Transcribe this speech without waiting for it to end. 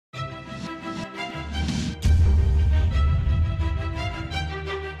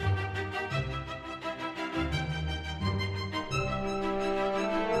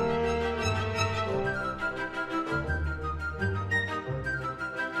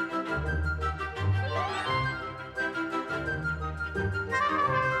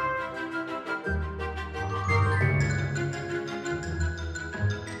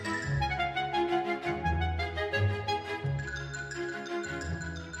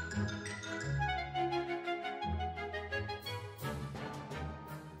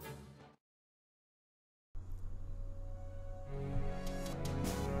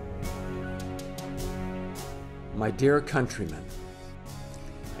My dear countrymen,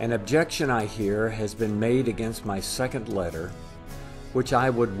 an objection I hear has been made against my second letter, which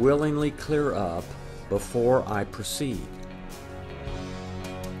I would willingly clear up before I proceed.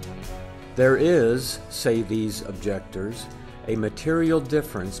 There is, say these objectors, a material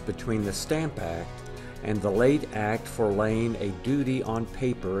difference between the Stamp Act and the late act for laying a duty on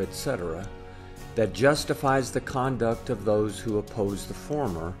paper, etc., that justifies the conduct of those who oppose the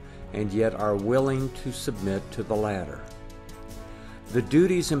former and yet are willing to submit to the latter. The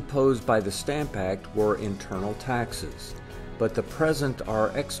duties imposed by the Stamp Act were internal taxes, but the present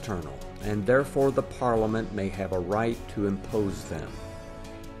are external, and therefore the Parliament may have a right to impose them.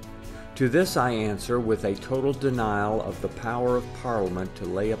 To this I answer with a total denial of the power of Parliament to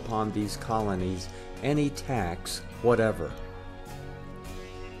lay upon these colonies any tax whatever.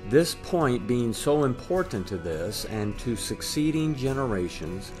 This point being so important to this and to succeeding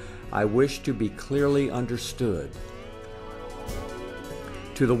generations, I wish to be clearly understood.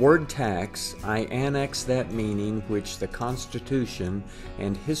 To the word tax, I annex that meaning which the Constitution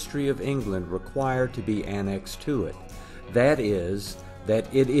and history of England require to be annexed to it. That is,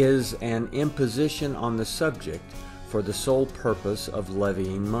 that it is an imposition on the subject for the sole purpose of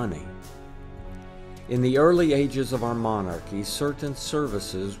levying money. In the early ages of our monarchy, certain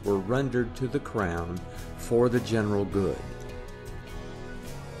services were rendered to the Crown for the general good.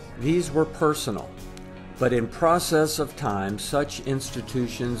 These were personal, but in process of time, such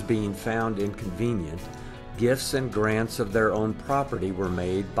institutions being found inconvenient, gifts and grants of their own property were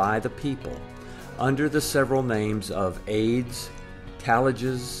made by the people, under the several names of aids,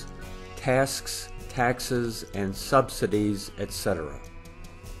 tallages, tasks, taxes, and subsidies, etc.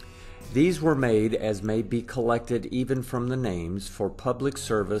 These were made, as may be collected even from the names, for public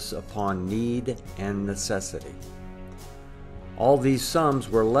service upon need and necessity. All these sums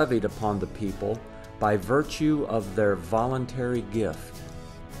were levied upon the people by virtue of their voluntary gift.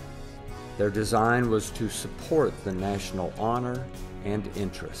 Their design was to support the national honor and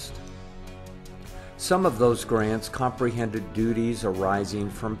interest. Some of those grants comprehended duties arising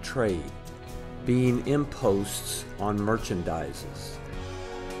from trade, being imposts on merchandises.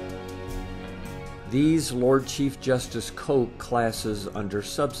 These Lord Chief Justice Coke classes under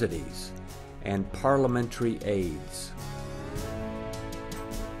subsidies and parliamentary aids.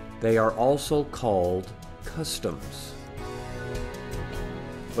 They are also called customs.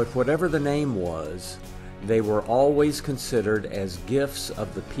 But whatever the name was, they were always considered as gifts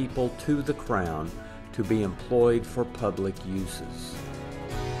of the people to the Crown to be employed for public uses.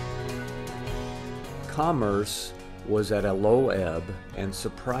 Commerce was at a low ebb, and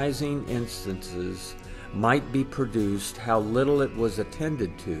surprising instances might be produced how little it was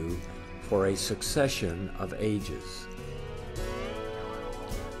attended to for a succession of ages.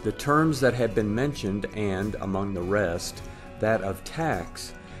 The terms that had been mentioned, and, among the rest, that of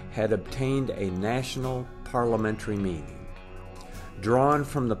tax, had obtained a national parliamentary meaning, drawn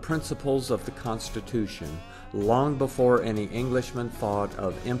from the principles of the Constitution long before any Englishman thought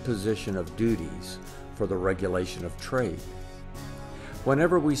of imposition of duties for the regulation of trade.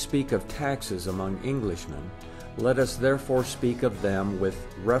 Whenever we speak of taxes among Englishmen, let us therefore speak of them with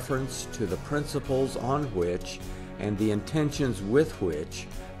reference to the principles on which and the intentions with which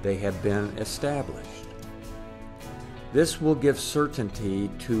they have been established. This will give certainty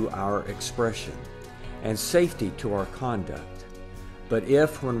to our expression and safety to our conduct. But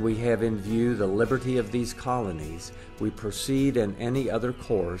if, when we have in view the liberty of these colonies, we proceed in any other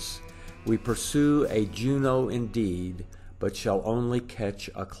course, we pursue a Juno indeed, but shall only catch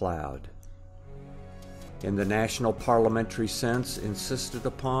a cloud. In the national parliamentary sense insisted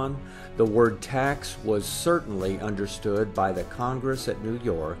upon, the word tax was certainly understood by the Congress at New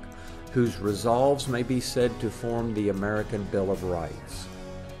York, whose resolves may be said to form the American Bill of Rights.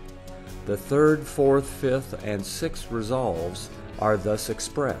 The third, fourth, fifth, and sixth resolves are thus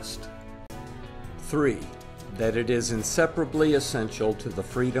expressed. 3. That it is inseparably essential to the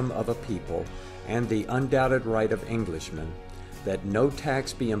freedom of a people and the undoubted right of Englishmen that no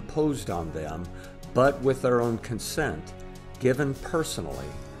tax be imposed on them but with their own consent, given personally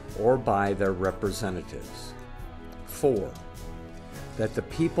or by their representatives. 4. That the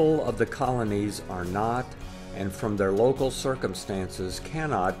people of the colonies are not, and from their local circumstances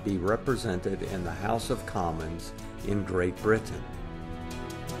cannot be represented in the House of Commons in Great Britain.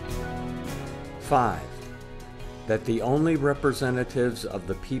 5. That the only representatives of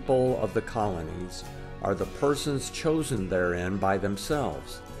the people of the colonies are the persons chosen therein by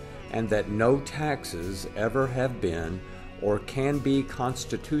themselves, and that no taxes ever have been or can be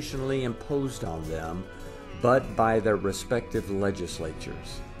constitutionally imposed on them but by their respective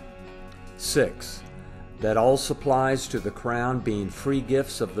legislatures. 6. that all supplies to the crown being free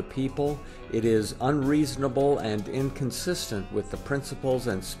gifts of the people, it is unreasonable and inconsistent with the principles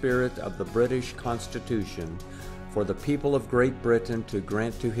and spirit of the British Constitution for the people of Great Britain to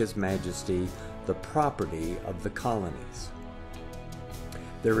grant to His Majesty the property of the colonies.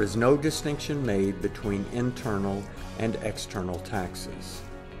 There is no distinction made between internal and external taxes.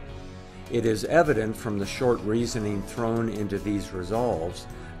 It is evident from the short reasoning thrown into these resolves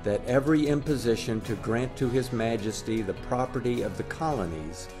that every imposition to grant to His Majesty the property of the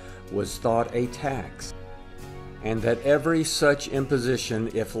colonies was thought a tax, and that every such imposition,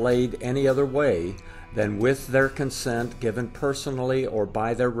 if laid any other way than with their consent given personally or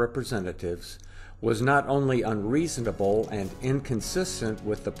by their representatives, was not only unreasonable and inconsistent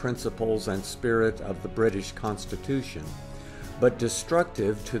with the principles and spirit of the British Constitution, but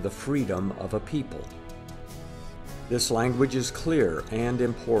destructive to the freedom of a people. This language is clear and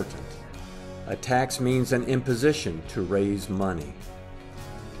important. A tax means an imposition to raise money.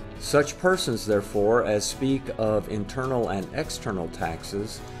 Such persons, therefore, as speak of internal and external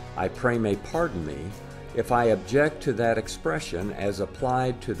taxes, I pray may pardon me if I object to that expression as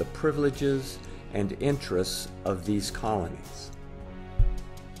applied to the privileges and interests of these colonies.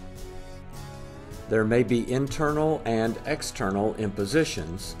 There may be internal and external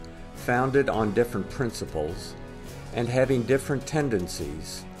impositions founded on different principles and having different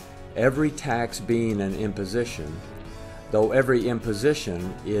tendencies, every tax being an imposition, though every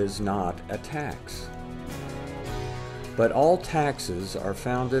imposition is not a tax. But all taxes are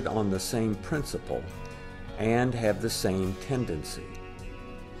founded on the same principle and have the same tendency.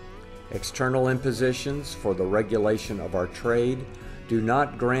 External impositions for the regulation of our trade do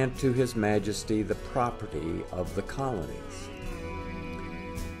not grant to His Majesty the property of the colonies.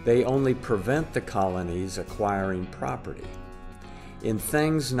 They only prevent the colonies acquiring property in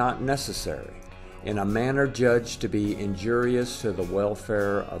things not necessary, in a manner judged to be injurious to the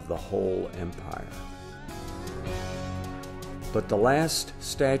welfare of the whole empire. But the last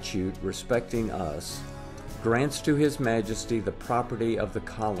statute respecting us grants to His Majesty the property of the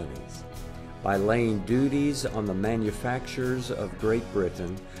colonies by laying duties on the manufactures of Great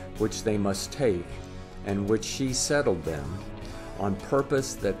Britain, which they must take, and which she settled them, on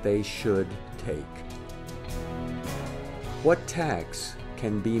purpose that they should take. What tax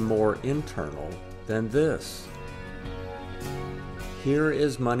can be more internal than this? Here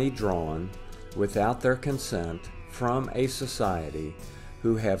is money drawn, without their consent, from a society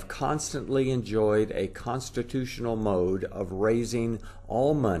who have constantly enjoyed a constitutional mode of raising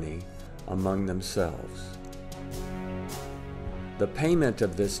all money among themselves. The payment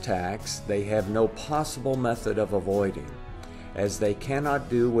of this tax they have no possible method of avoiding, as they cannot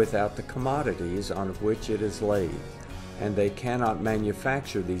do without the commodities on which it is laid, and they cannot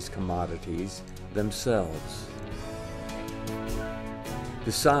manufacture these commodities themselves.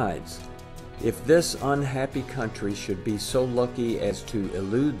 Besides, if this unhappy country should be so lucky as to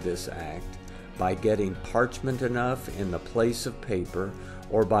elude this act by getting parchment enough in the place of paper,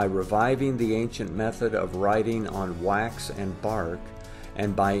 or by reviving the ancient method of writing on wax and bark,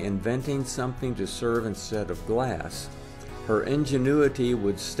 and by inventing something to serve instead of glass, her ingenuity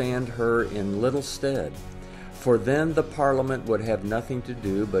would stand her in little stead, for then the Parliament would have nothing to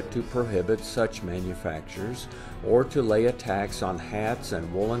do but to prohibit such manufactures, or to lay a tax on hats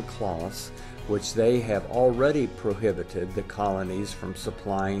and woolen cloths, which they have already prohibited the colonies from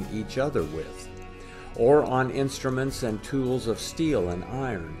supplying each other with, or on instruments and tools of steel and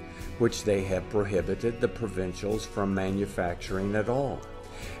iron, which they have prohibited the provincials from manufacturing at all.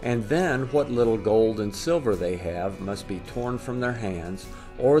 And then what little gold and silver they have must be torn from their hands,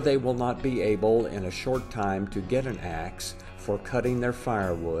 or they will not be able in a short time to get an axe for cutting their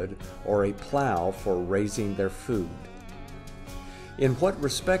firewood, or a plow for raising their food. In what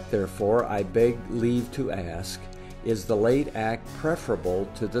respect, therefore, I beg leave to ask, is the late act preferable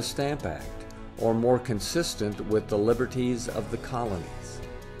to the Stamp Act, or more consistent with the liberties of the colonies?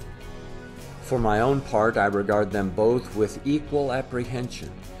 For my own part, I regard them both with equal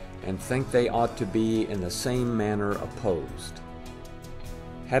apprehension, and think they ought to be in the same manner opposed.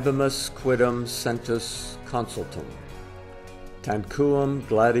 Habemus quidem sentus consultum, tanquam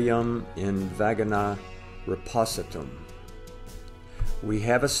gladium in vagina repositum. We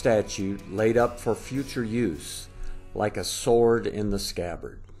have a statute laid up for future use, like a sword in the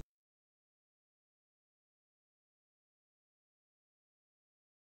scabbard.